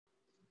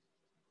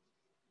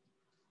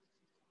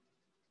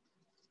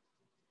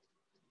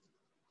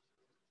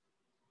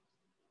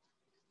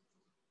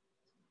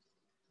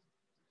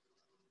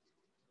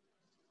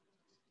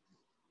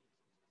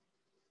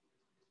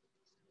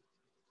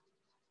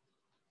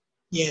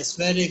Yes,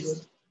 very good.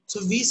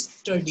 So we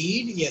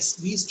studied,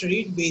 yes, we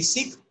studied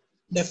basic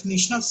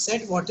definition of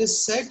set. What is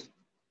set?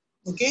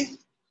 Okay.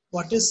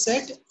 What is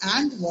set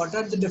and what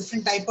are the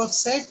different type of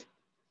set?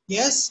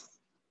 Yes.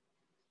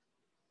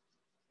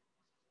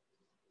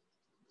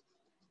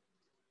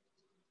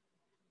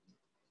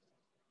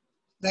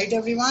 Right,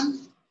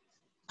 everyone?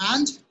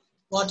 And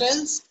what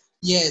else?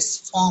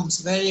 Yes, forms.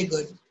 Very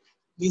good.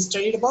 We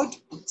studied about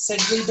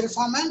set builder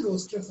form and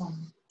roster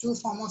form. Two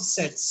form of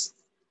sets.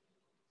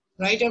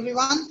 Right,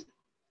 everyone?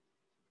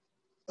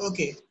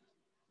 Okay.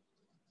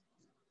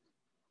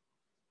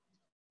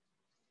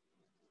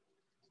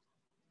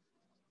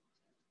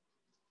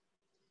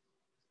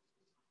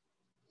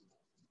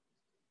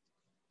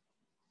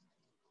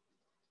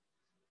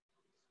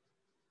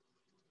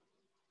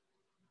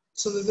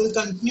 So we will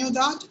continue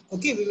that.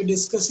 Okay, we were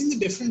discussing the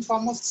different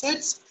form of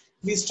sets.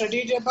 We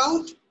studied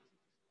about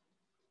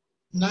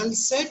null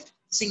set,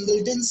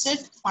 singleton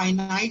set,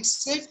 finite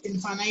set,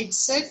 infinite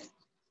set,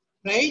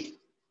 right?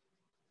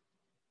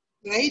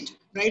 Right,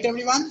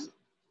 everyone?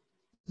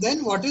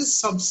 Then what is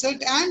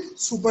subset and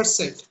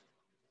superset?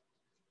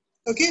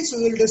 Okay, so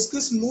we'll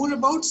discuss more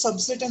about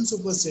subset and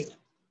superset.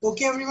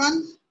 Okay,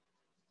 everyone?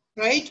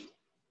 Right?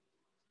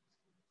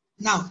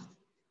 Now,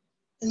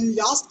 in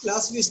last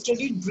class, we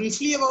studied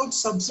briefly about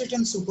subset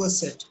and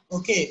superset.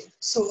 Okay,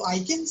 so I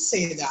can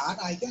say that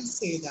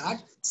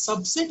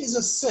subset is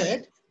a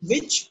set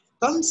which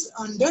comes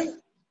under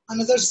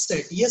another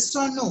set. Yes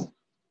or no?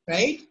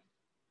 Right?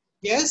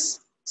 Yes.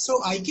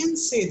 So I can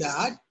say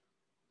that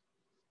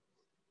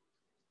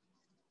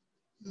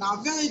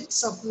Navya,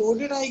 it's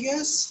uploaded, I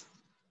guess.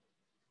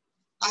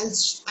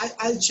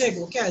 I'll check.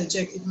 Okay, I'll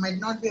check. It might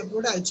not be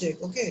uploaded. I'll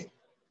check. Okay,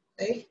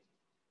 right?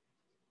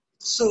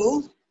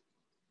 So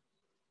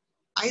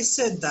I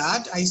said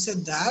that a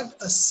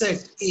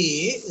set A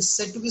is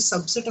said to be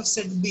subset of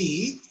set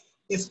B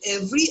if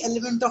every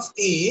element of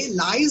A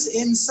lies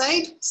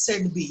inside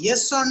set B.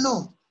 Yes or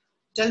no?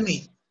 Tell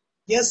me.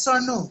 Yes or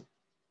no?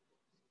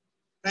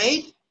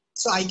 Right?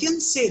 So I can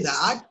say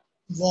that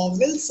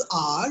vowels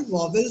are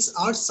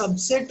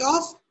subset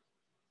of,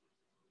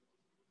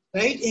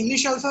 right,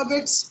 English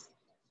alphabets.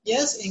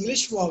 Yes,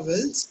 English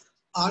vowels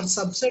are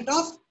subset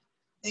of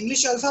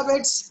English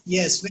alphabets.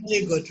 Yes,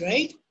 very good,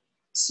 right?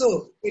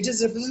 So it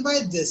is represented by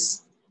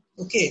this.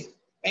 Okay,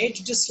 right?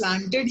 It is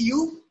slanted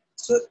U.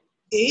 So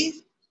A,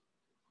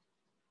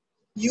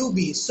 U,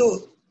 B.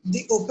 So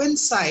the open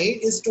side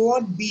is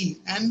toward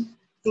B and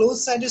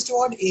closed side is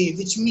toward A,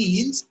 which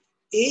means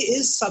A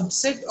is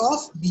subset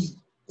of B.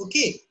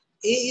 Okay,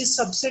 A is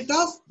subset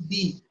of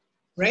B,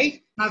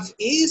 right? Now, if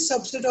A is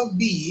subset of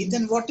B,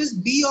 then what is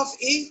B of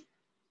A?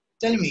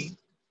 Tell me.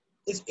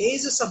 If A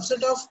is a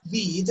subset of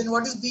B, then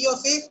what is B of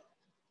A?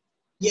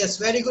 Yes,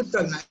 very good,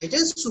 Pragna. It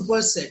is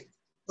superset.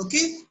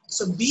 Okay,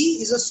 so B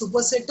is a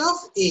superset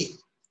of A.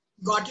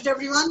 Got it,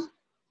 everyone?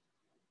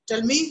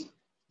 Tell me.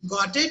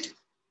 Got it?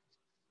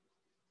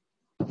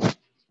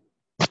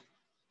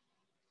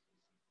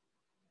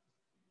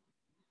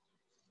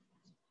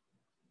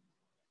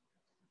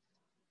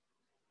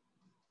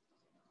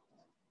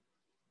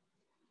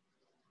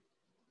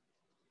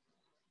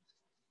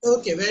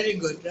 Okay, very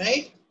good,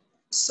 right?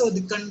 So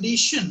the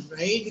condition,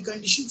 right? The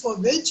condition for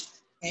which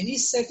any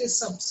set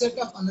is subset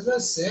of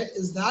another set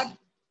is that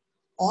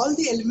all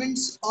the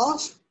elements of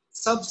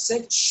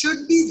subset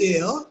should be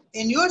there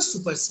in your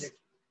superset.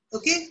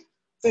 Okay?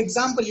 For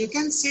example, you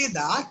can say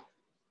that,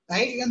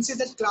 right? You can say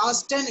that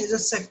class 10 is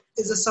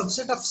a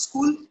subset of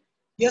school.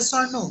 Yes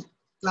or no?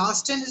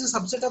 Class 10 is a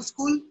subset of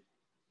school.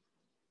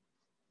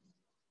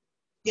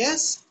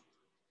 Yes?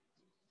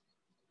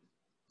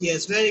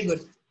 Yes, very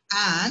good.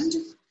 And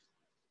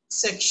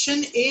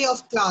section A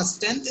of class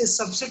 10th is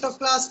subset of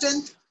class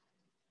 10th.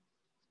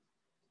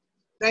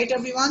 Right,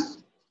 everyone?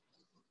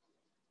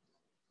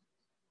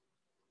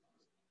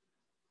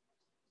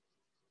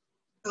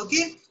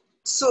 Okay,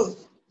 so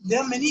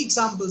there are many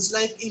examples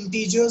like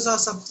integers are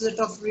subset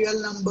of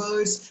real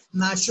numbers,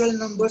 natural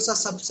numbers are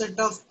subset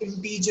of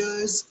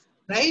integers,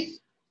 right?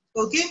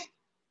 Okay,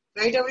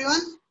 right,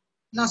 everyone?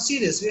 Now see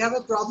this, we have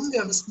a problem, we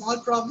have a small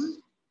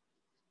problem.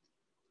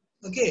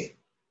 Okay,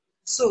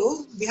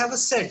 so we have a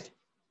set,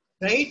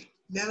 right?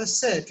 We have a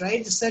set,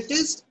 right? The set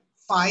is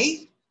 5,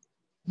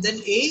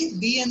 then A,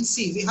 B, and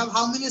C. We have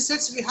how many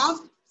sets? We have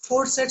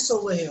 4 sets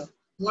over here.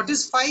 What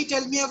is 5?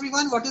 Tell me,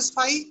 everyone, what is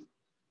 5?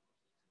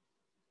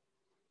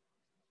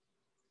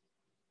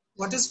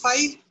 What is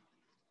 5?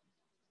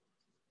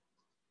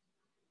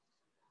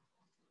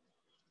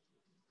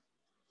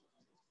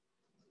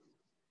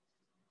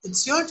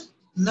 It's your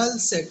null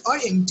set or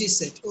empty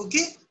set.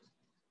 Okay.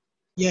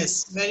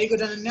 Yes. Very good,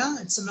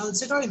 Ananya. It's a null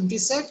set or empty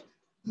set.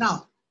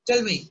 Now,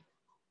 tell me,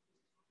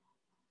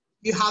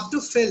 you have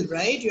to fill,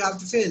 right? You have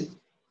to fill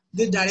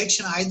the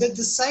direction, either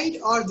this side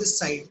or this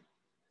side.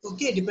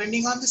 Okay.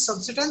 Depending on the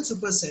subset and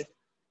superset,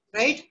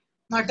 right?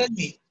 Now, tell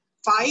me,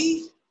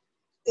 phi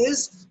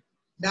is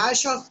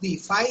dash of B.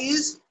 Phi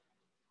is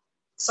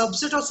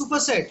subset or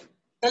superset?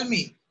 Tell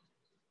me,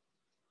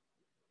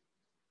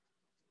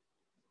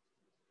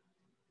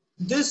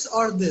 this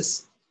or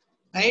this?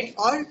 right?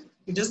 Or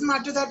it doesn't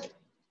matter that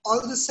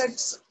all the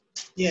sets.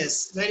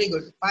 Yes, very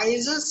good. Phi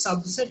is a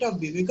subset of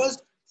B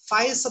because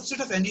phi is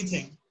subset of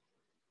anything.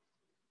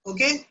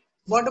 Okay.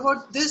 What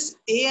about this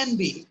A and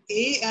B?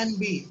 A and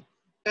B.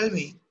 Tell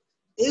me,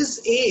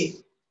 is A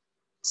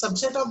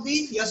subset of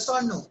B? Yes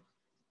or no?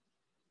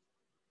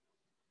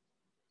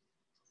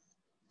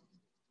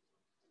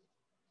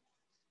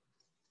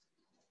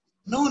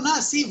 No, na.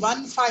 See,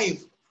 1,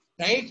 5,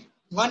 right?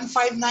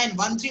 159,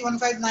 1, 3,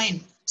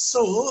 159.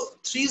 So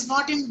 3 is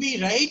not in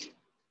B, right?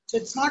 So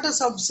it's not a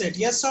subset.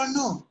 Yes or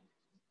no?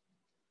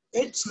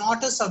 It's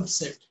not a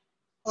subset.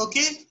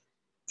 Okay.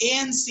 A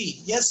and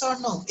C. Yes or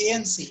no? A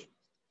and C.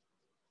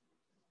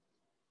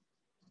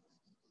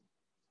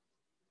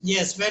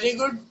 Yes, very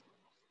good.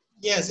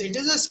 Yes, it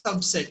is a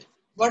subset.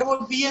 What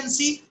about B and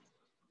C?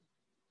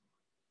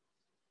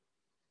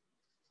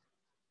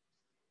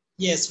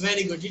 Yes,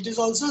 very good. It is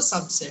also a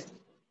subset.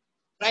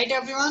 Right,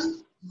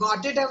 everyone?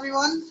 Got it,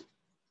 everyone?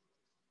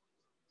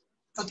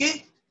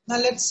 Okay. Now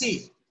let's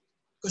see.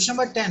 Question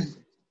number 10.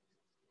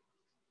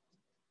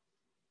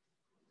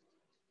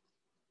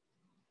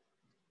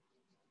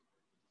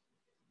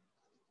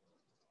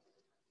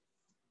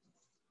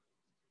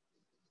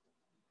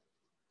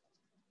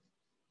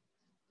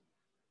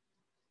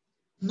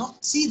 No,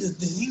 see, the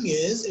thing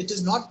is, it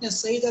is not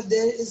necessary that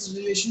there is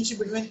relationship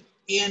between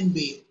A and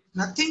B.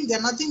 Nothing, they're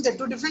nothing, they're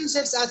two different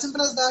sets, as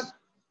simple as that.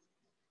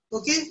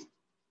 Okay?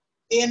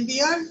 A and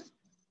B are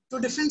two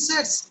different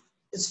sets.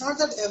 It's not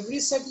that every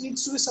set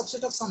needs to be a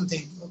subset of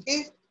something.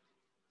 Okay?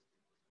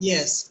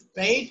 Yes,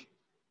 right?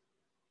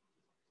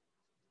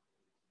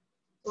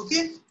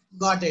 Okay,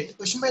 got it.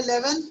 Question number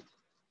 11.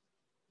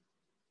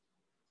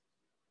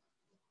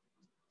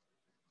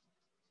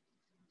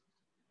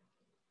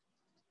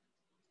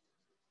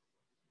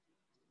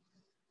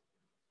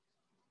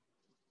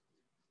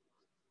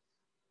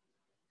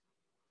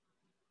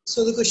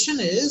 So the question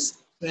is,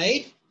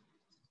 right?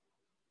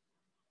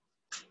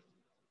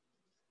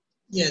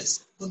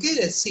 Yes. Okay,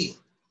 let's see.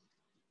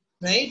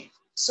 Right?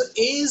 So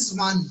A is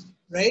 1,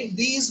 right?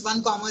 B is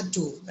 1 comma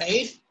 2,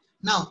 right?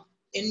 Now,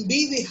 in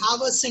B, we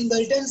have a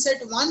singleton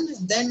set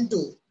 1, then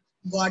 2.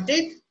 Got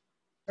it?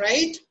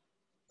 Right?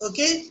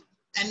 Okay?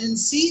 And in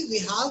C, we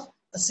have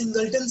a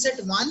singleton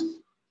set 1,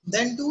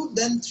 then 2,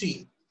 then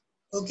 3.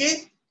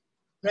 Okay?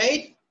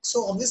 Right?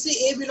 So obviously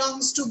A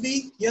belongs to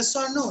B. Yes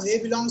or no? A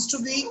belongs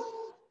to B.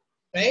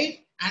 Right?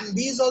 And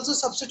B is also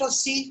subset of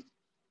C.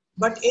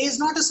 But A is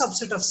not a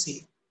subset of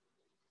C.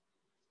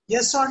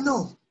 Yes or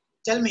no?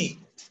 Tell me.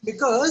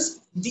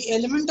 Because the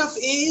element of A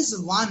is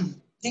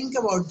 1. Think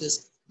about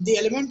this. The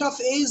element of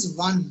A is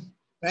 1,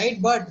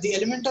 right? But the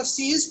element of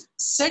C is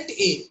set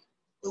A.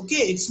 Okay,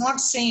 it's not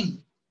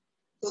same.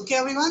 Okay,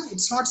 everyone?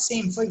 It's not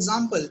same. For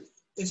example,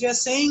 if you're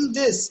saying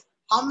this,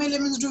 how many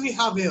elements do we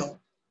have here?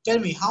 Tell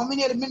me, how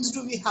many elements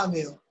do we have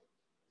here?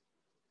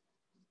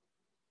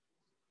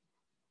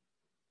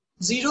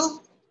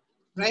 0,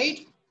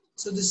 right?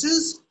 So this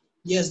is,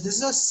 yes, this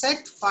is a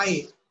set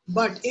phi.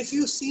 But if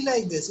you see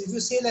like this, if you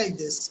say like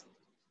this,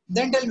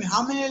 then tell me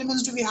how many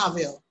elements do we have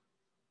here?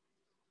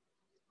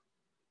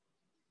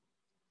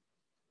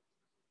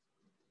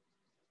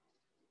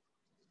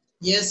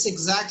 Yes,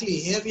 exactly.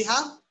 Here we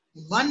have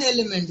one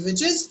element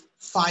which is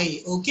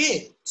phi.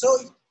 Okay. So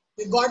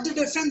we got the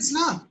difference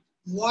now.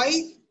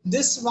 Why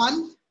this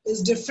one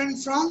is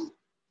different from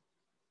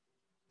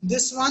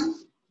this one,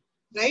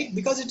 right?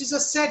 Because it is a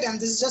set and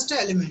this is just an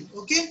element.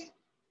 Okay.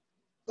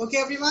 Okay,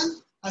 everyone.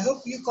 I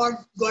hope you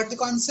got the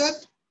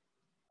concept,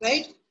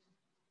 right?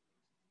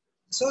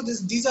 So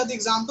these are the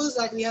examples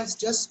that we have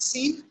just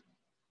seen.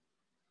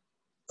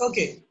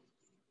 Okay,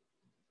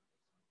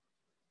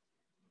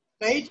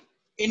 right?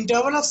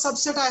 Interval of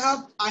subset,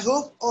 I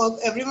hope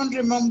everyone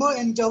remember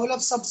interval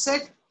of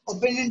subset,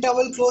 open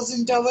interval, closed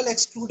interval,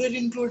 excluded,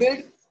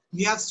 included.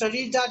 We have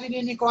studied that in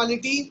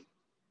inequality,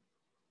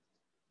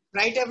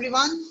 right,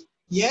 everyone?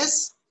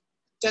 Yes.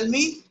 Tell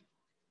me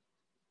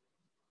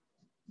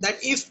that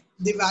if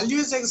the value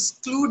is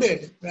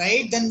excluded,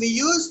 right, then we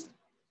use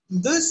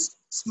this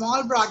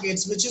small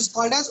brackets, which is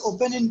called as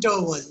open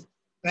interval,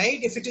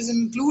 right? If it is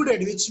included,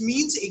 which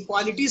means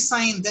equality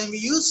sign, then we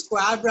use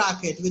square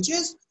bracket, which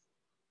is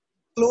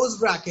close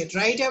bracket,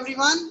 right,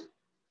 everyone?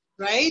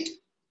 Right?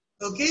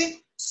 Okay.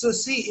 So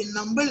see, in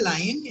number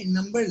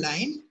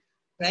line,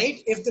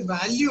 right? If the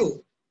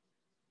value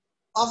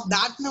of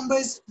that number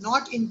is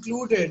not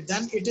included,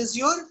 then it is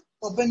your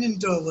open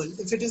interval.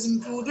 If it is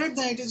included,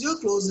 then it is your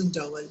closed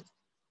interval.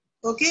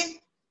 Okay.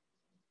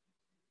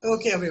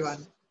 Okay,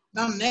 everyone.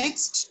 Now,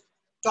 next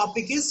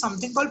topic is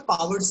something called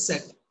powered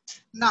set.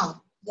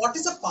 Now, what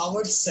is a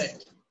powered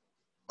set?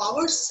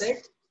 Powered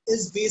set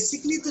is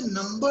basically the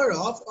number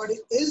of, or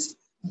is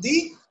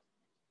the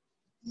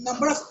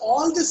number of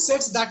all the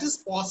sets that is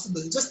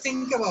possible. Just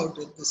think about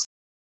it. This.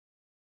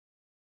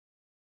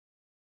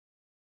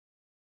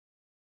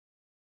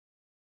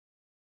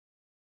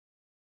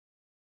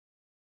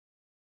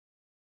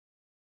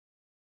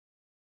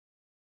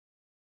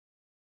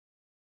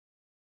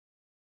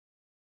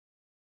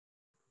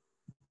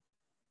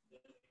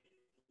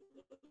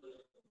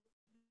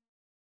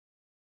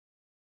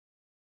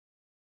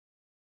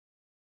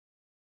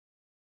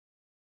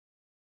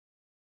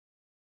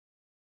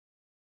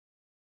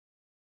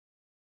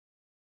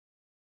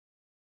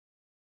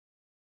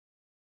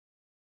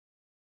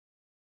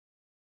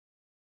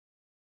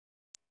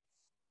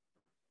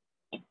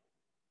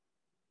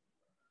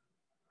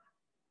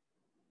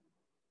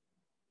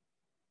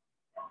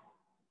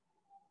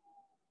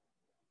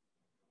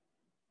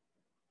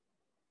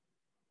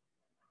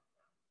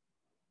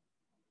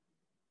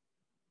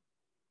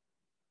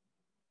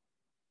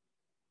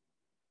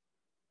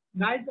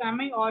 Guys, am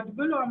I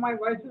audible or my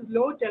voice is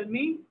low? Tell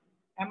me.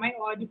 Am I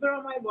audible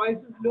or my voice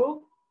is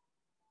low?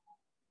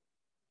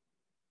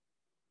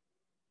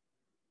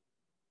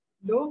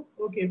 Low?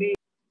 Okay, wait.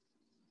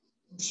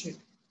 Oh, shit.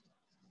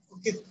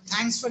 Okay,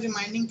 thanks for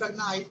reminding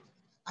Pragna.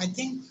 I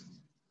think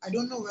I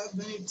don't know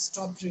when it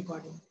stopped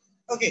recording.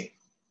 Okay,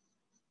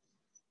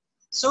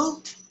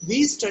 so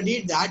we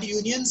studied that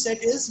union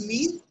set is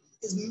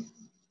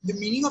the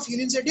meaning of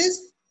union set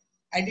is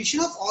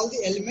addition of all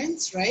the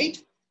elements,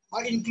 right?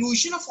 Or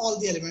inclusion of all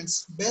the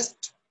elements.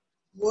 Best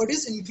word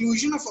is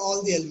inclusion of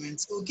all the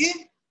elements. Okay,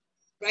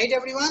 right,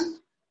 everyone?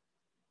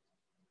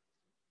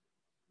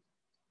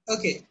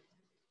 Okay,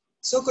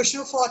 so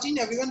question 14.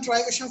 Everyone,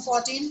 try question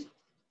 14.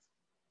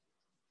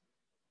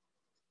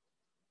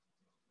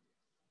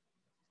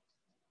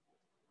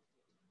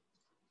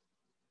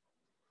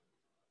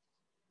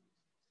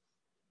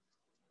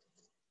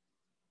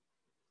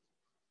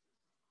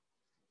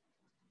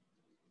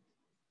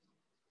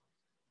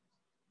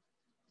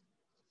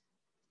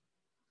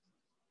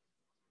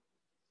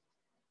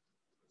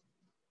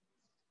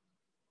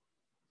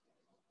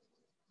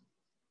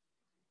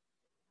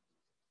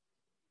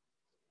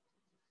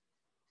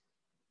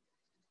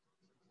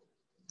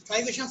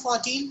 Try question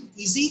 14.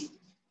 Easy.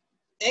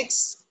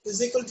 X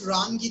is equal to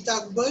Ram Geeta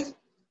Akbar.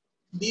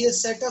 Be a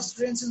set of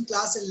students in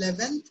class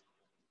 11th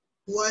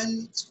who are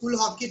in school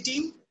hockey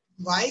team.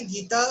 Y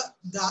Geeta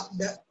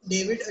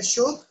David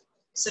Ashok,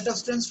 set of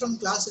students from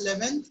class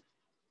 11th,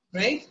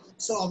 right?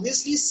 So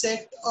obviously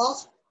set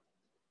of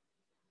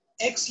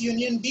X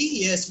union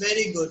B. Yes,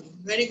 very good.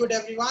 Very good,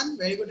 everyone.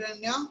 Very good,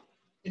 Anya.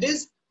 It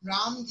is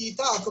Ram,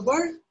 Geeta,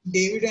 Akbar,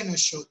 David, and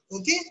Ashok.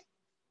 Okay.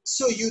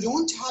 So you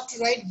don't have to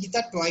write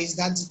Geeta twice.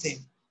 That's the thing.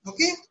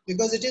 Okay.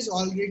 Because it is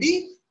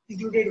already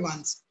included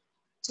once.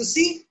 So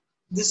see,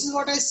 this is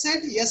what I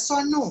said. Yes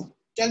or no?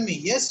 Tell me.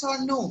 Yes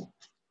or no?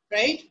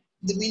 Right?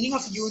 The meaning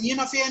of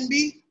union of A and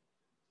B.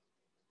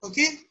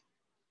 Okay.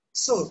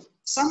 So,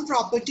 some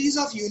properties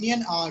of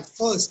union are,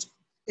 first,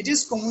 it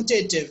is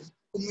commutative.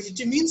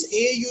 Commutative means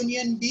A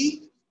union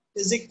B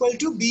is equal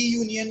to B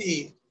union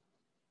A.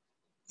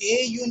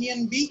 A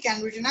union B can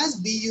be written as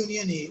B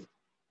union A.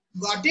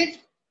 Got it?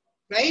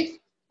 Right?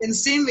 In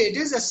same way, it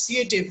is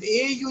associative.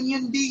 A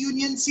union B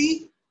union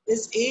C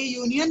is A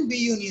union B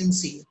union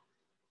C.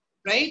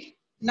 Right?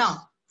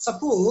 Now,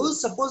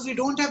 suppose we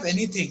don't have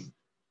anything.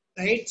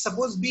 Right?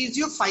 Suppose B is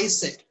your 5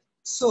 set.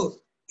 So,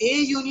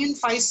 A union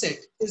 5 set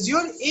is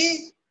your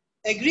A.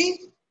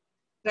 Agree?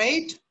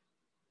 Right?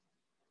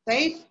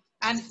 Right?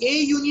 And A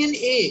union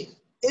A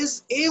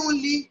is A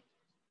only,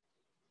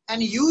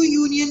 and U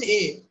union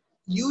A,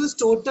 U is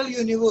total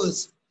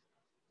universe.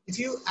 If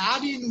you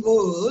add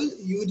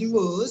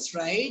universe,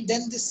 right,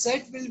 then this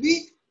set will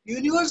be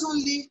universe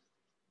only.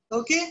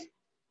 Okay?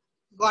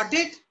 Got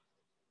it?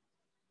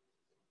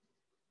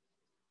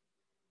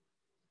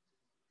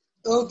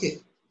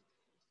 Okay.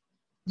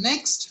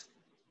 Next,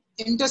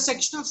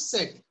 intersection of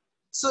set.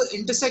 So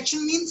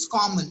intersection means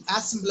common,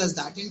 as simple as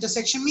that.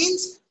 Intersection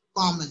means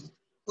common.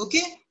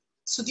 Okay?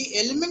 So the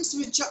elements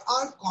which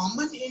are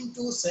common in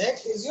two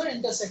set is your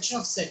intersection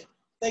of set.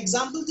 For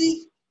example,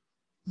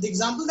 the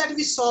example that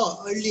we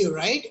saw earlier,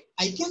 right?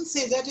 I can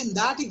say that in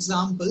that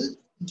example,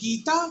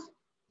 Geeta,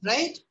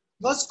 right,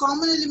 was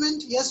common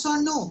element, yes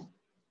or no?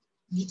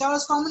 Geeta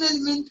was common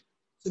element.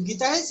 So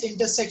Geeta is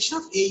intersection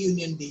of A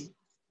union B.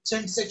 So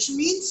intersection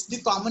means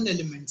the common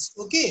elements.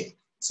 Okay.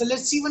 So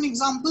let's see one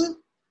example,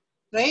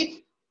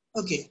 right?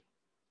 Okay.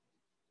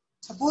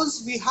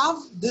 Suppose we have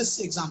this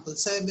example,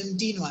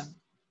 17.1.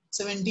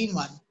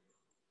 17.1.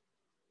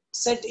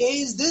 Set A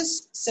is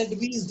this, set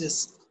B is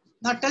this.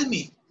 Now tell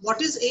me,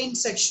 what is A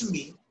intersection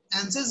B?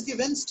 Answers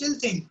given, still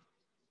think.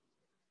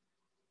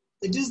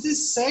 It is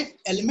this set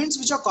elements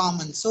which are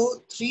common.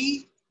 So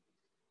 3,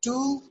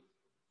 2,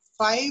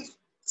 5,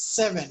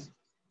 7.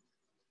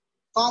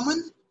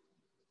 Common,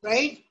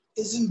 right?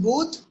 Is in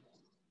both.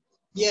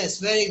 Yes,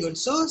 very good.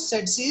 So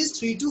set C is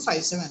 3, 2,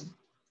 5, 7.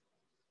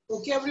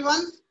 Okay,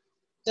 everyone?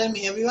 Tell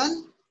me,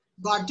 everyone?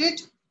 Got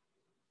it?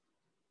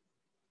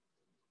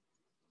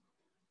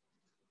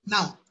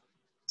 Now,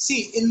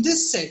 see, in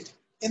this set,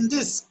 in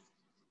this,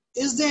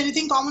 is there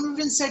anything common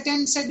between set A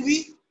and set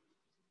B?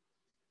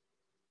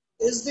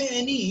 Is there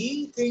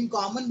anything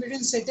common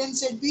between set A and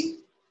set B?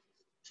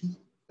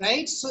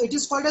 Right? So it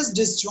is called as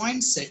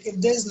disjoint set. If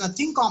there is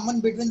nothing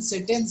common between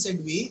set A and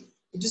set B,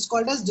 it is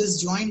called as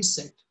disjoint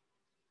set.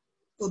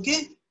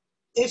 Okay?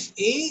 If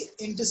A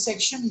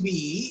intersection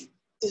B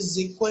is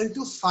equal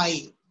to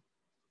 5,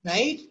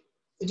 right?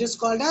 It is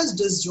called as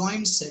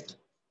disjoint set.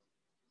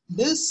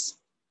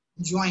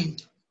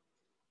 Disjoint,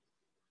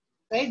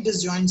 right?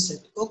 Disjoint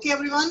set. Okay,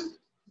 everyone,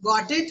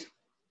 got it?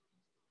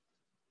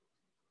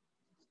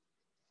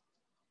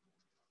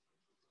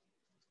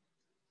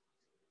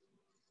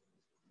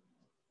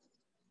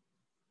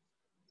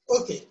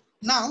 Okay,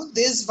 now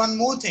there's one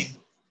more thing.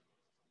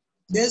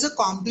 There's a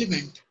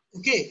complement.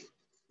 Okay,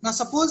 now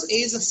suppose A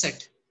is a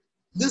set.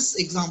 This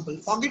example,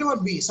 forget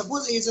about B.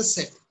 Suppose A is a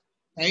set,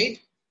 right?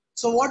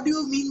 So what do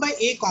you mean by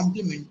A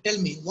complement? Tell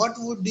me, what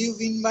would do you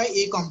mean by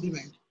A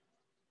complement?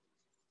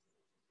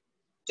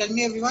 Tell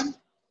me, everyone.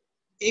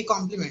 A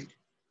complement.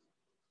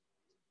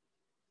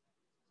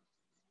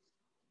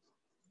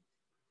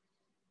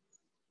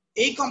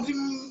 A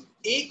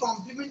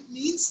complement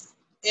means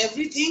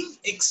everything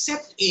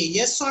except A.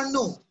 Yes or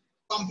no?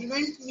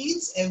 Complement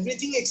means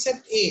everything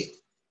except A,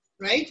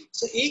 right?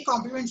 So A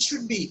complement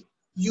should be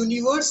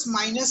universe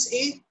minus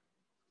A.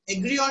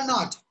 Agree or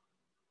not?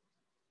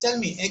 Tell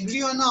me,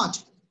 agree or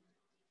not?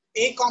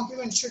 A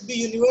complement should be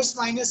universe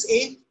minus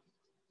A,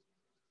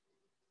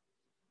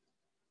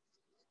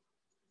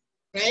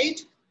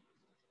 right?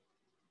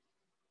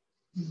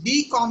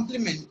 B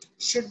complement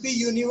should be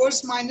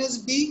universe minus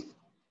B.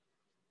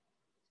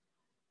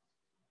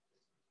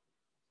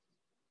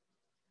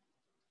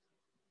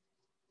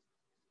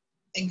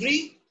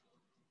 Agree?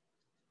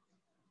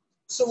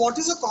 So what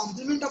is a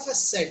complement of a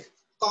set?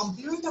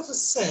 Complement of a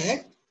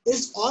set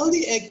is all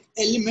the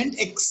element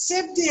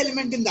except the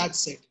element in that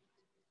set.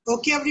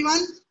 Okay,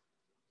 everyone?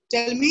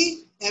 Tell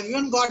me,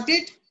 everyone got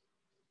it?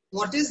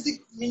 What is the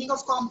meaning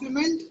of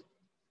complement?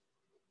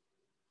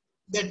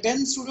 There are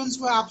 10 students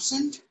who are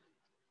absent.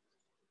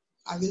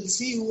 I will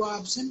see who are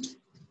absent.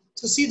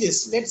 So see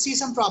this. Let's see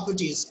some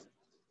properties.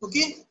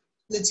 Okay?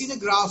 Let's see the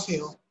graph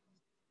here.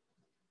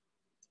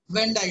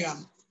 Venn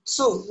diagram.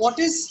 So what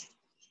is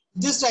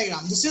this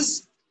diagram? This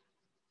is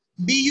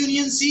B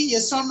union C.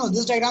 Yes or no?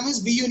 This diagram is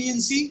B union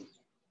C.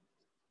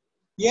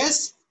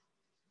 Yes?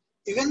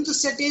 Even the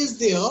set A is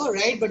there,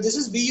 right? But this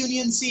is B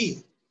union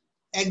C.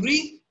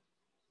 Agree?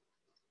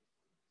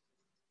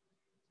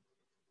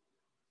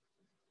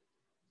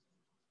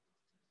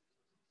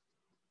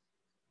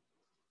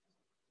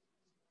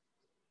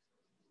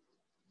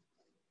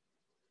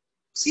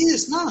 See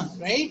this now,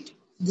 right?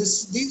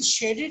 This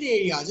shaded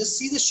area. Just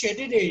see the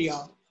shaded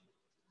area.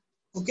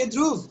 Okay,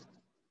 Dhruv?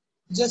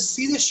 Just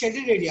see the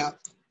shaded area,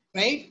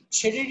 right?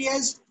 Shaded area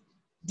is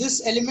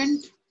this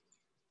element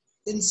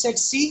in set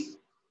C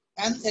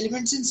and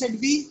elements in set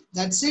B.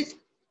 That's it.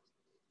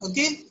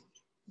 Okay?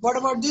 What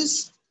about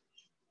this?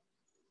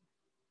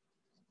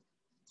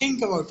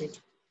 Think about it.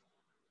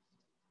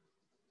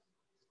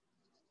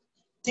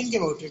 Think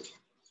about it.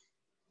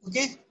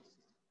 Okay?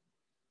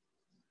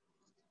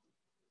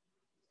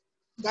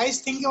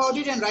 Guys, think about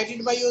it and write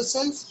it by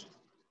yourself.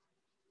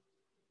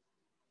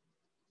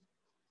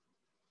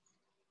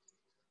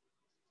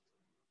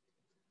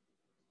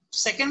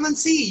 Second one,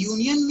 see,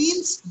 union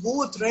means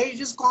both, right? It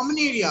is common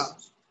area.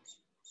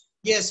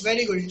 Yes,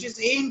 very good. It is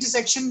A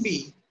intersection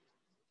B.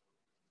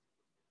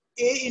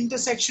 A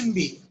intersection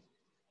B.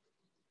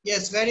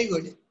 Yes, very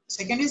good.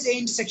 Second is A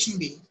intersection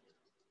B.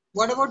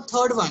 What about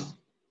third one?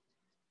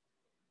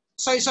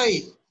 Sorry.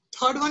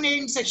 Third one A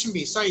intersection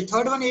B. Sorry,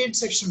 third one A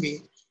intersection B.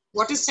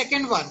 What is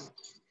second one?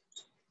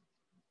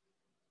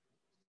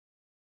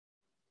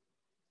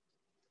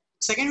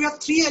 Second, we have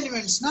three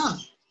elements, na?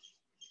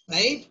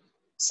 Right?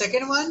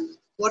 Second one,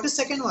 what is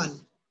second one?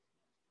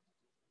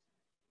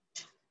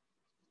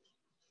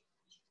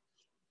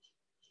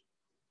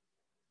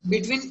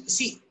 Between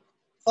C.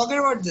 Forget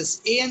about this.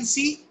 A and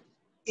C.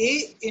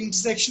 A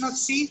intersection of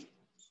C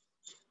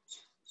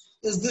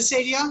is this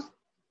area.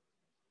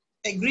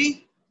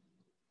 Agree?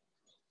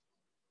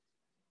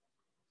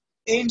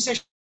 A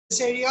intersection this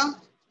area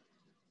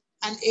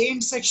and A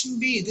intersection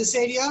B this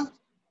area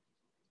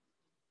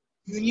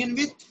union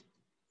with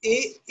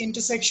A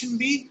intersection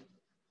B,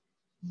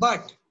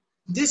 but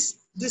this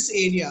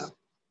area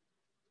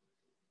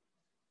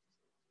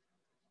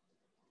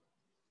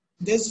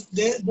there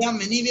are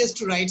many ways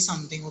to write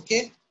something.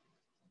 Okay,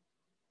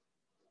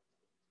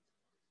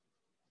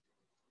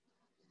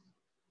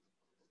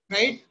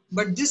 right?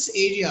 But this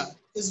area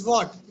is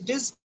what? It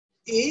is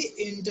A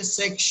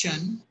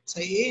intersection,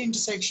 say A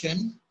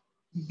intersection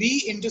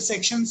B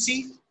intersection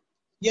C.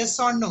 Yes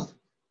or no?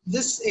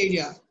 This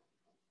area.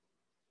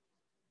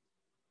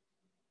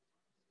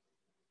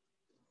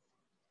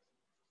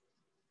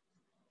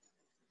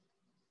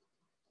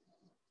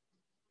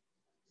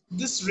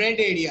 This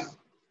red area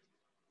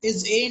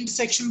is A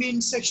intersection B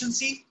intersection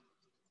C.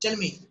 Tell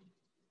me,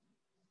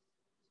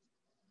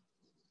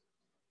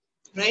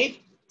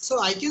 right?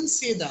 So I can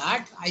say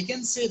that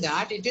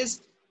it is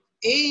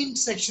A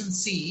intersection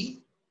C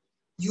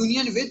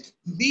union with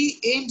B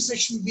A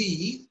intersection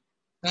B,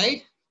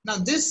 right? Now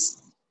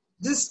this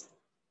is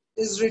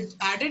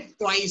added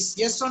twice,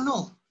 yes or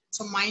no?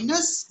 So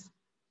minus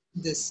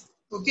this.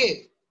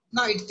 Okay.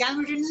 Now it can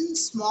be written in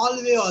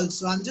small way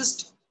also. I'm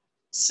just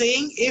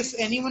saying if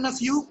any one of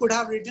you could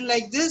have written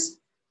like this,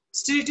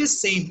 still it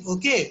is same.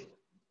 Okay.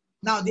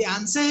 Now the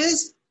answer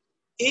is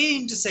A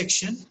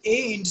intersection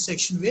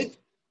with,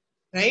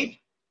 right,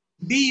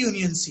 B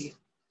union C.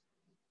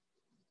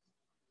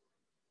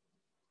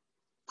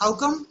 How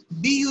come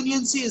B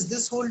union C is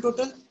this whole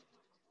total?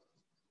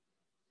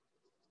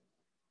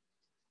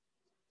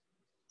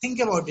 Think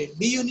about it.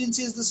 B union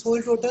C is this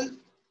whole total,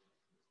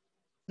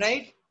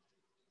 right?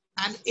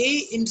 And A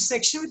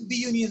intersection with B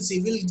union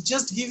C will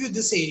just give you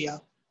this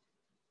area.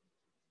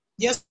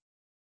 Yes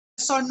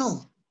or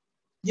no?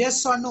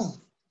 Yes or no?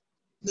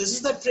 This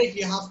is the trick.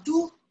 You have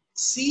to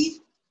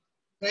see,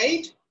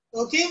 right?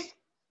 Okay?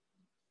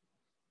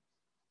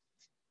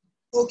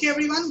 Okay,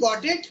 everyone,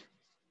 got it?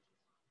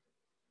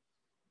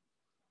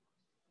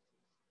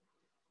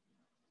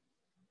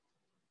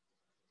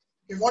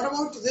 Okay, what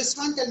about this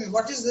one? Tell me,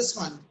 what is this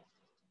one?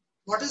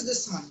 What is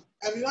this one?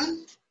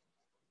 Everyone,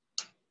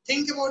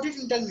 think about it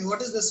and tell me,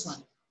 what is this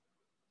one?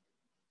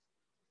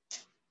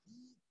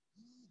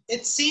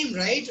 It's same,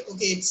 right?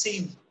 Okay, it's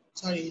same.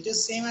 Sorry, it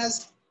is same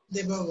as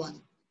the above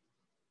one,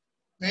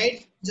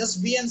 right?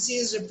 Just B and C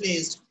is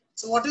replaced.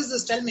 So what is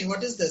this? Tell me,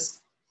 what is this?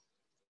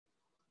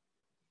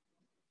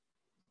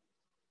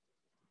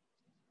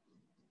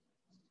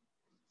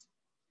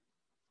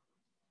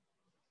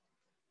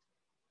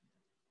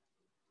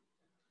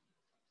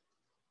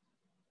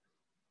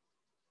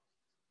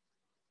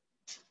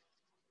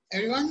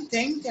 Everyone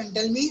think and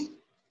tell me.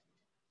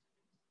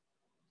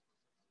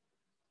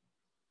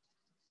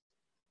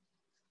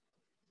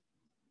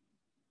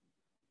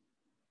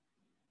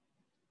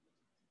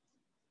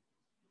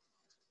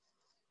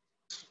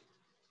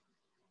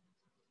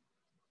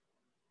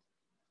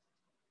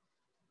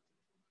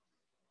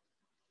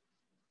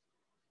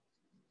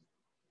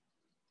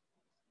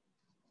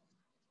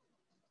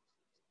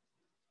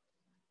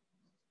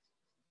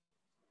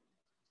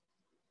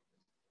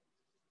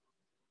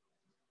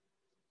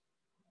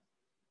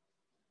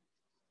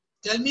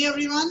 Tell me,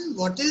 everyone,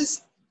 what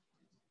is,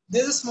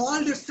 there's a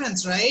small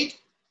difference, right?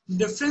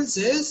 Difference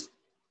is,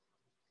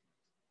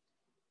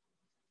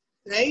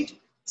 right?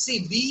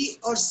 See, B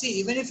or C,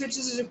 even if it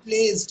is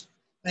replaced,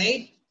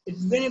 right?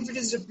 Even if it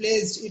is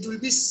replaced, it will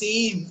be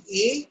same.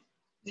 A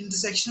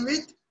intersection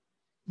with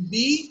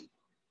B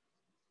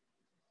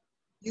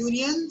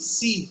union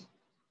C,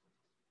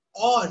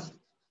 or,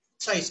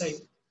 sorry.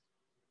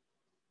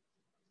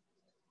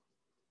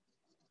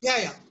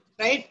 Yeah,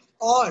 right?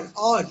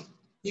 Or.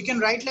 You can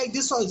write like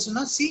this also,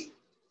 no? See?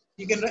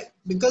 You can write,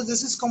 because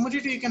this is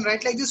commutative, you can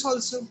write like this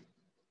also.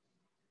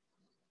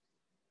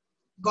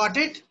 Got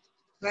it?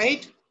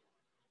 Right?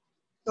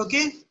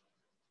 Okay?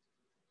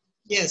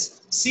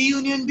 Yes. C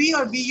union B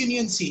or B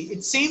union C.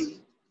 It's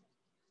same.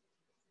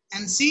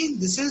 And see,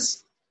 this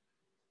is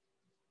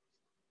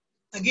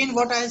again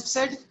what I have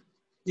said.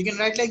 You can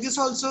write like this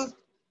also.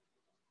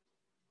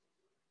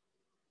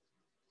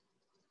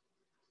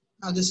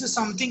 Now this is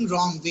something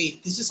wrong.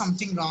 Wait, this is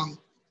something wrong.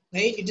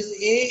 Right? It is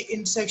A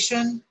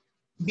intersection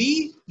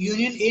B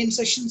union A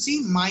intersection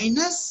C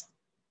minus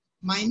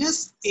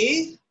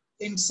A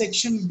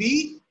intersection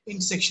B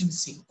intersection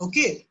C.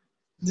 Okay.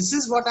 This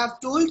is what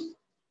I've told,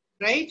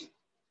 right?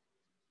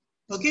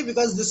 Okay,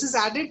 because this is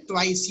added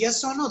twice.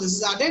 Yes or no? This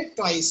is added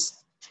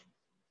twice.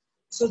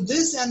 So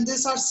this and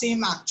this are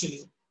same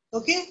actually.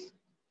 Okay.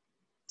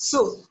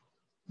 So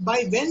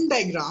by Venn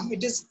diagram,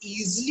 it is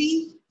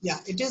easily,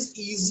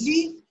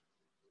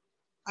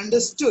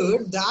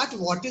 understood that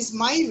what is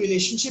my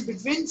relationship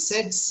between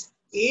sets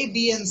A,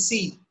 B, and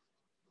C.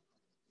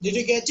 Did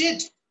you get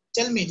it?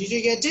 Tell me, did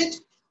you get it?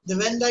 The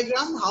Venn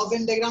diagram, how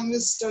Venn diagram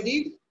is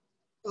studied.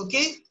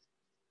 Okay,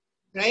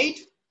 right?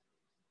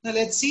 Now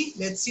let's see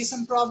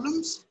some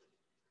problems.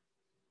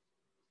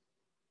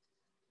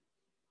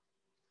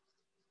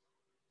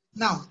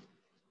 Now,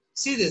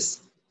 see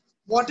this.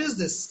 What is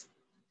this?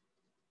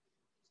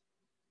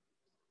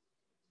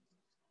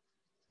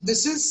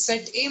 This is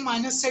set A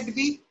minus set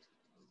B.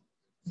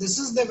 This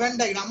is the Venn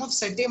diagram of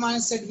set A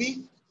minus set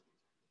B.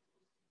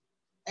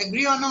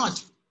 Agree or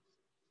not?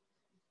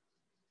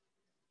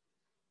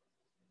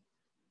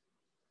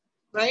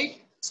 Right?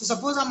 So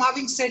suppose I'm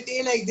having set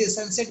A like this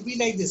and set B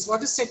like this.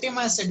 What is set A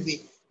minus set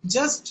B?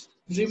 Just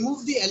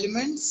remove the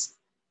elements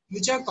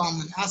which are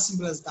common, as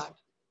simple as that.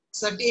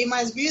 Set A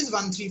minus B is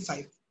 1, 3,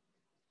 5.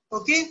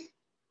 Okay?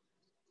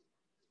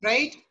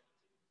 Right?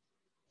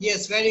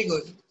 Yes, very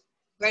good.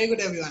 Very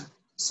good, everyone.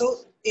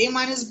 So A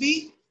minus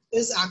B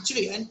is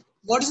actually, and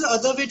what is the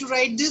other way to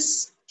write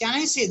this? Can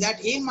I say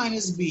that A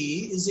minus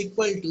B is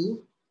equal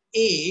to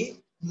A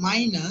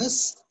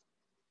minus,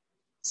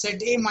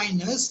 set A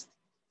minus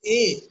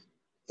A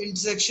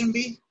intersection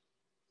B?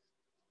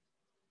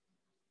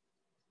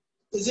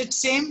 Is it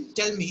same?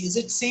 Tell me, is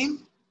it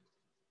same?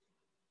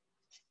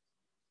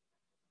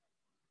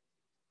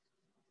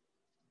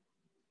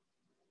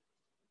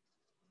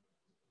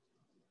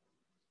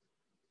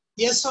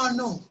 Yes or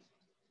no?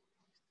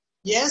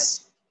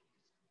 Yes?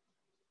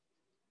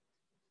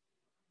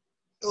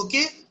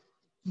 Okay?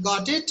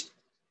 Got it?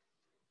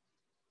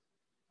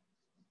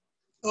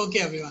 Okay,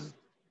 everyone.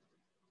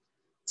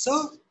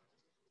 So,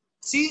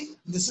 see,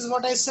 this is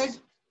what I said,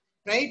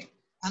 right?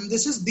 And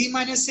this is B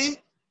minus A.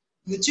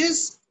 which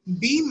is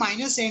B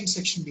minus A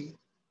intersection B.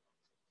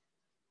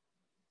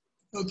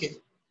 Okay.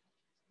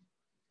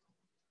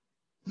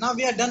 Now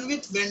we are done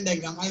with Venn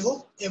diagram. I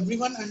hope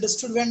everyone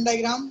understood Venn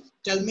diagram.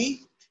 Tell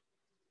me,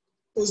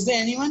 is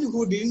there anyone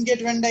who didn't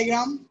get Venn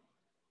diagram?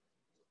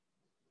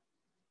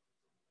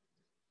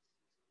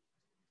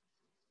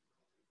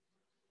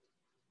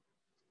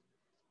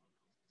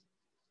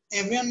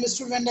 Everyone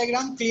understood Venn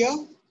diagram? Clear?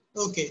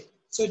 Okay.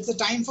 So it's the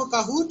time for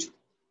Kahoot.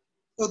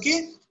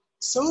 Okay.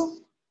 So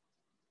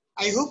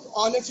I hope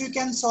all of you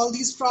can solve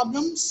these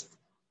problems.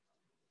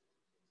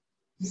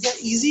 These are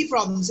easy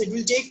problems. It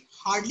will take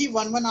hardly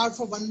one hour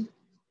for one.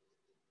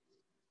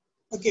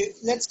 Okay,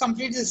 let's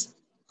complete this.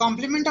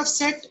 Complement of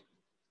set.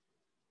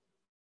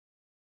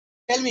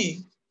 Tell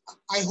me,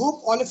 I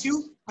hope all of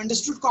you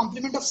understood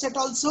complement of set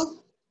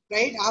also,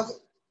 right? I've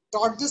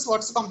taught this.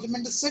 What's the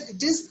complement of set?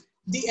 It is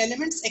the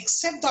elements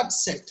except that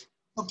set.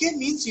 Okay,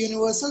 means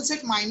universal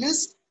set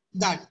minus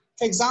that.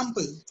 For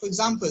example,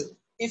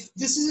 if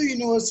this is a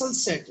universal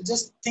set,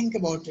 just think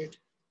about it.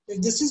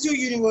 If this is your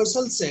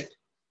universal set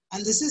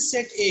and this is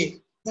set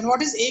A, then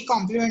what is A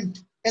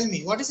complement? Tell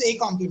me, what is A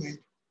complement?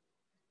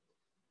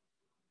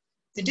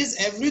 It is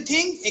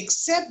everything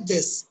except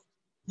this.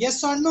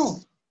 Yes or no?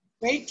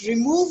 Right?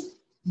 Remove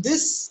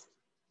this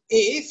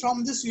A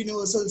from this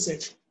universal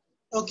set.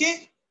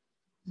 Okay?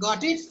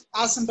 Got it?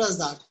 As simple as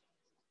that.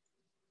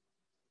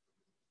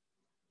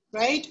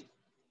 Right?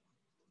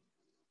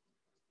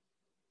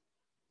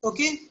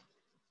 Okay?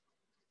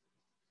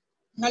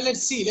 Now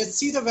let's see. Let's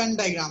see the Venn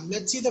diagram.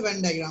 Let's see the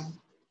Venn diagram.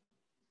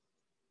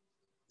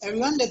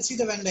 Everyone, let's see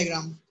the Venn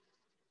diagram.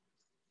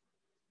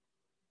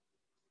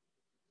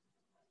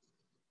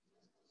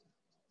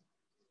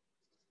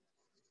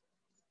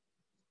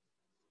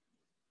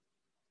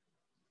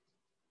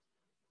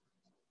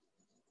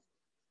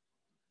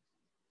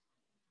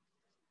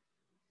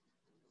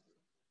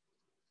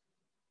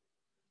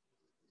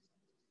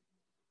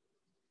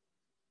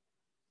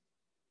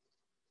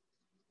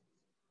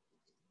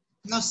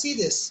 Now see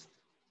this.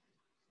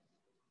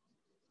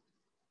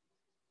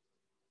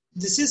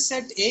 This is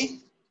set A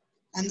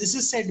and this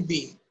is set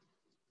B.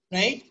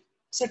 Right?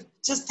 So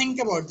just think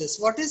about this.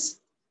 What is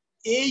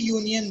A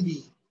union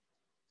B?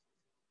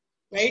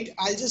 Right?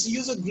 I'll just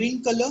use a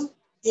green color.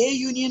 A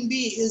union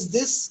B is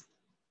this.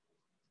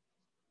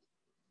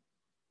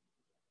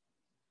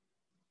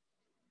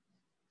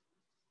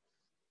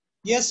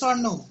 Yes or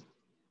no?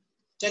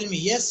 Tell me,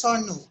 yes or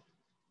no?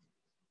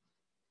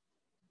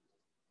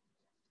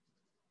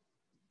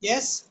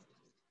 Yes.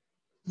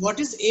 What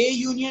is A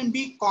union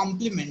B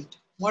complement?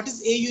 What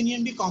is A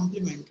union B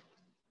complement?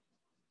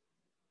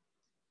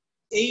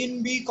 A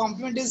union B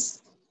complement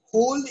is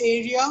whole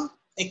area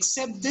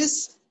except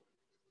this.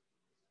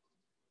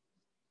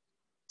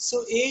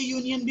 So A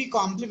union B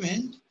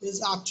complement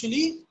is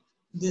actually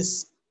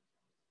this.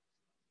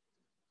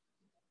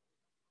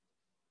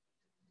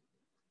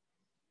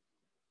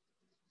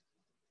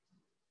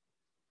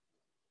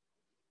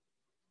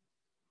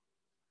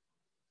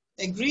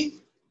 Agree?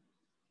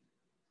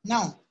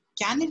 Now,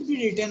 can it be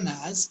written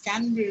as,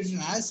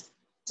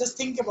 just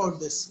think about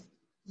this.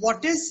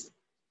 What is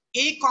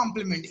A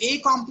complement? A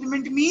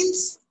complement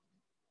means,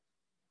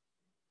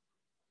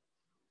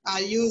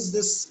 I'll use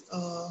this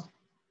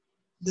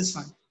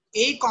one.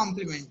 A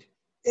complement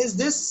is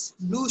this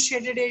blue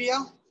shaded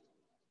area.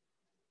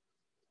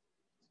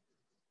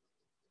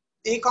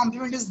 A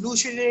complement is blue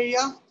shaded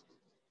area.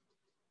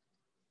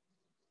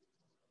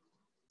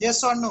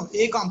 Yes or no?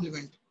 A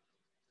complement.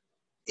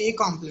 A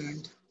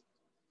complement.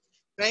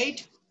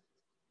 Right?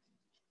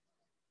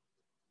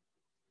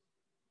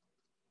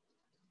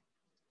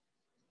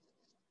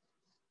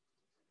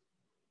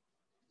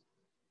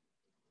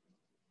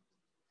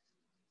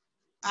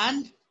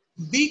 And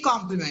B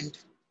complement.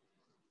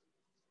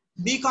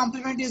 B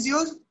complement is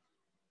your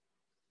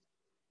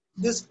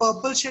this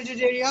purple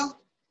shaded area.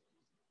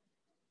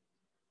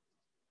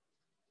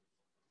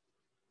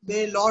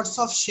 There are lots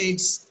of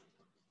shades.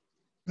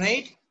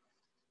 Right?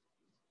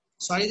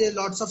 Sorry, there are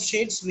lots of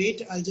shades.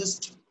 Wait, I'll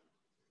just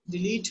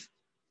delete.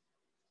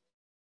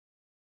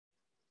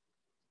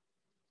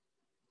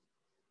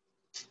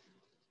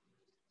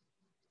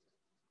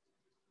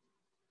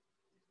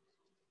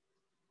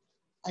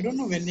 I don't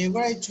know, whenever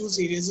I choose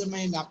eraser,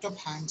 my laptop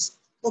hangs.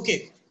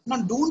 Okay,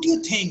 now don't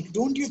you think,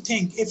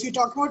 if you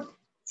talk about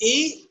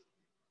A,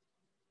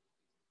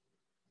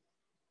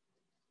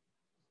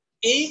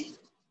 A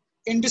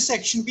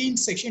intersection, B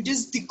intersection, it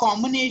is the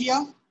common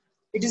area.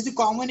 It is the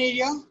common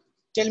area.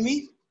 Tell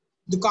me,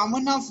 the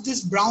common of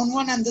this brown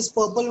one and this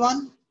purple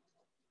one.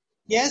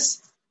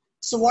 Yes.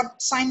 So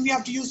what sign we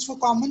have to use for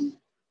common?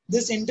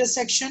 This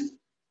intersection.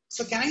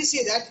 So can I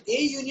say that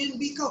A union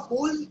B ka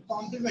whole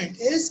complement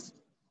is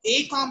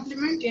A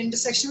complement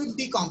intersection with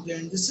B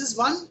complement. This is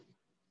one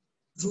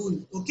rule.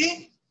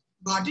 Okay.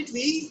 Got it?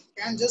 We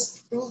can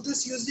just prove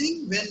this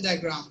using Venn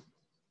diagram.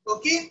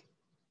 Okay.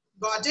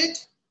 Got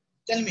it?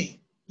 Tell me.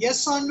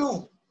 Yes or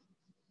no?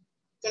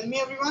 Tell me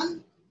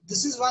everyone.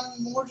 This is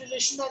one more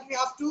relation that we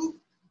have to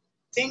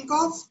think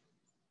of.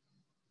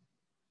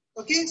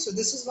 Okay, so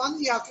this is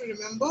one you have to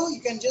remember.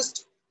 You can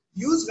just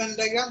use Venn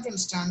diagram to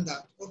understand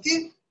that.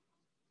 Okay,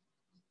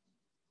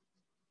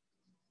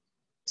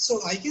 so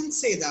I can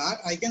say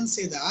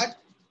that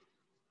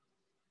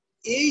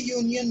A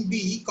union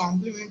B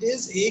complement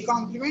is A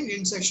complement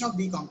intersection of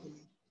B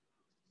complement.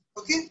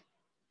 Okay,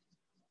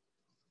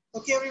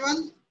 okay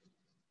everyone,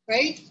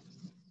 right?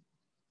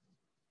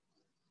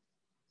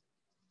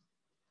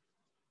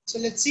 So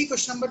let's see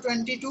question number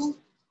 22.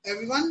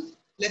 Everyone,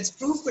 let's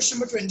prove question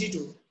number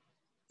 22.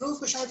 Prove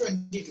question number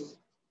 22.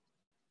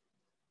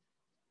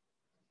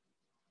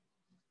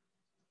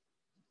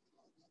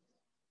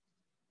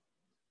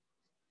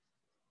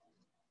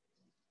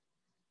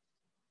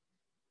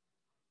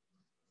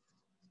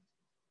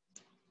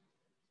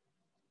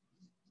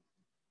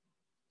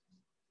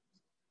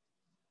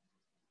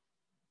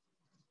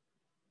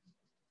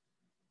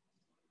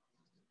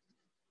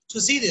 So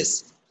see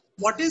this.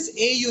 What is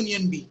A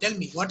union B? Tell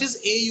me, what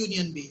is A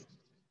union B?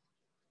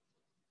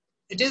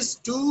 It is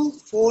 2,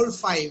 4,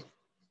 5,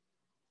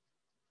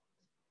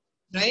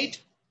 right?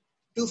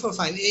 2, 4,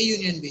 5, A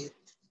union B.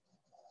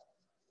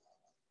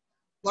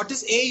 What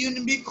is A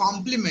union B?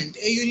 Complement.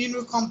 A union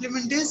B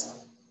complement is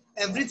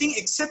everything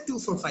except 2,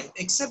 4, 5,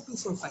 except 2,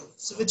 4, 5.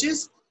 So which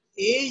is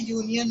A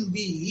union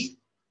B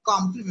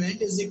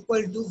complement is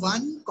equal to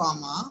 1,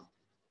 comma,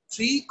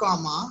 3,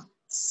 comma,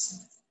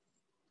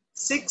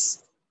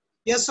 6.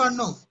 Yes or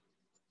no?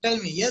 Tell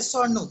me, yes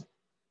or no?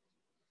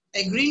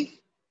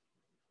 Agree?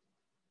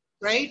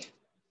 Right?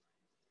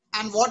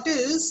 And what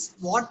is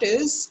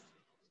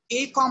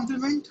A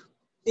complement?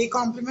 A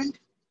complement?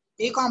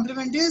 A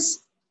complement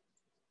is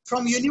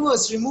from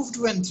universe remove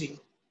 2 and 3.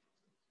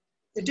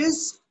 It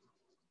is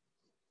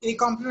A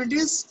complement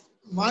is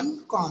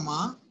 1,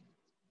 comma,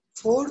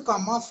 4,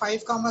 comma,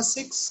 5, comma,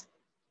 6.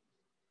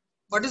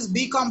 What is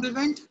B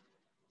complement?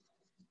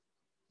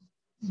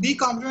 B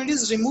complement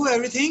is remove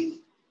everything,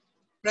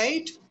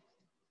 right?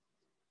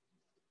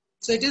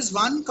 So it is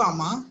 1,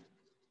 comma,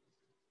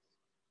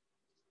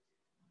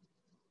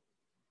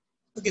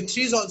 okay,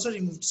 3 is also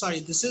removed. Sorry,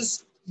 this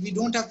is, we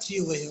don't have 3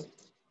 over here.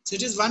 So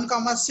it is 1,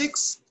 comma,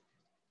 6,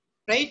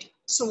 right?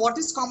 So what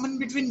is common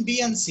between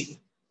B and C?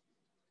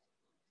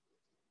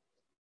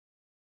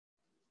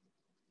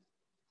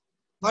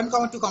 1,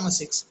 comma, 2, comma,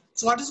 6.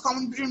 So what is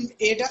common between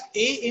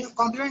A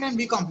complement and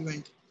B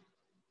complement?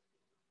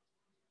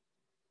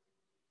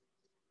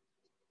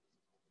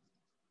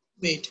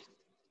 Wait.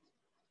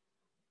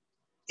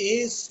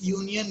 A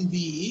union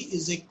B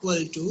is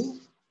equal to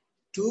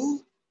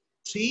 2,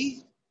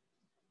 3,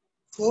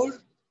 4,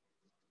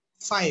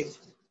 5.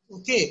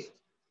 Okay.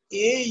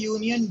 A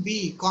union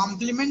B,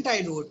 complement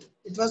I wrote.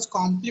 It was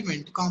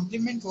complement.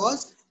 Complement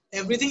was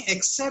everything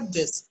except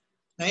this,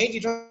 right?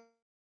 It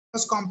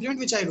was complement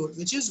which I wrote,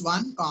 which is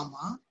 1,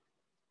 comma,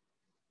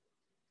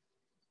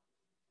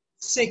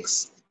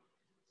 6.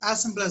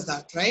 As simple as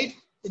that, right?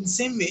 In the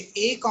same way,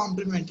 A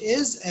complement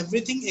is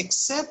everything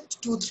except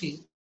 2,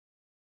 3.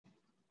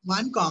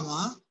 1,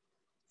 comma,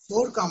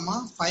 4,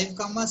 comma, 5,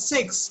 comma,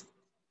 6.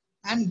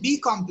 And B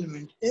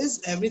complement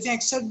is everything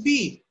except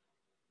B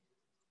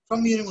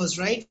from universe,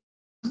 right?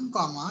 1,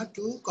 comma,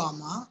 2,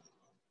 comma,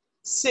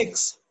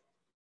 6.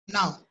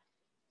 Now,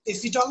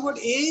 if we talk about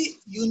A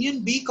union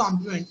B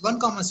complement, 1,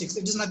 comma, 6,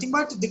 it is nothing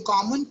but the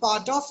common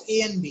part of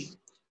A and B.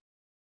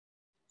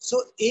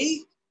 So A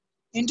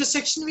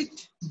intersection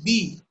with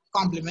B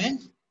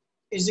complement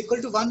is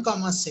equal to 1,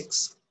 comma,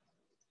 6.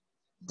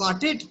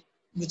 Got it?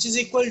 Which is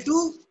equal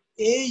to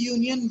A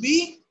union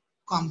B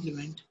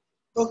complement.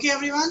 Okay,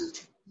 everyone?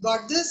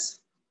 Got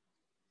this?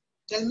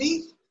 Tell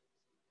me.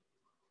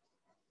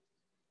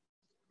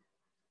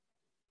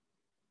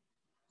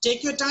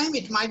 Take your time.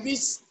 It might be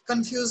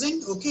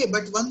confusing, okay,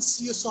 but once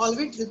you solve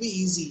it, it will be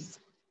easy.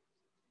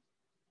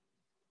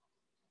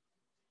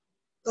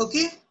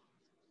 Okay?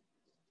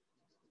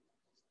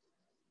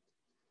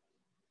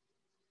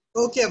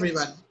 Okay,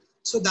 everyone.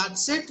 So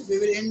that's it. We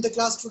will end the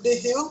class today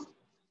here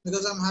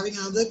because I'm having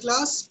another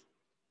class.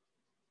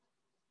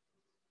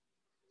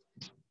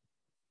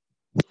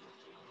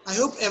 I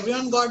hope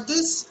everyone got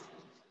this.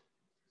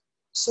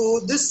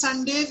 So this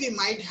Sunday we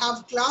might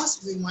have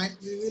class. We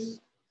will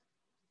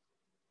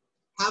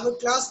have a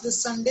class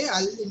this Sunday.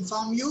 I'll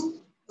inform you.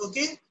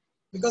 Okay?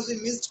 Because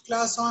we missed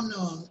class on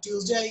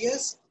Tuesday, I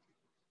guess.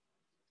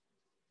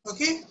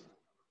 Okay?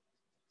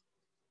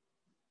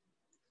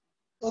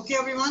 Okay,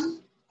 everyone.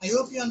 I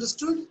hope you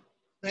understood,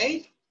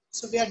 right?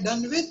 So we are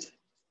done with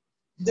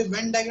the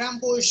Venn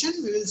diagram portion.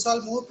 We will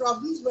solve more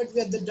problems, but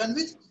we are done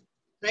with,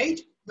 right,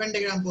 Venn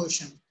diagram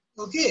portion.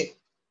 Okay,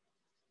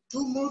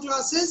 2 more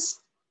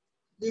classes.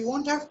 We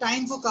won't have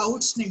time for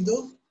Kahoot Sneak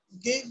though,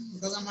 okay,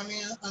 because I'm having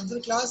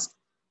another class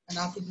and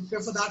I have to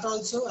prepare for that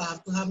also. I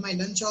have to have my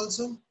lunch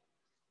also,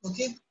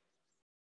 okay.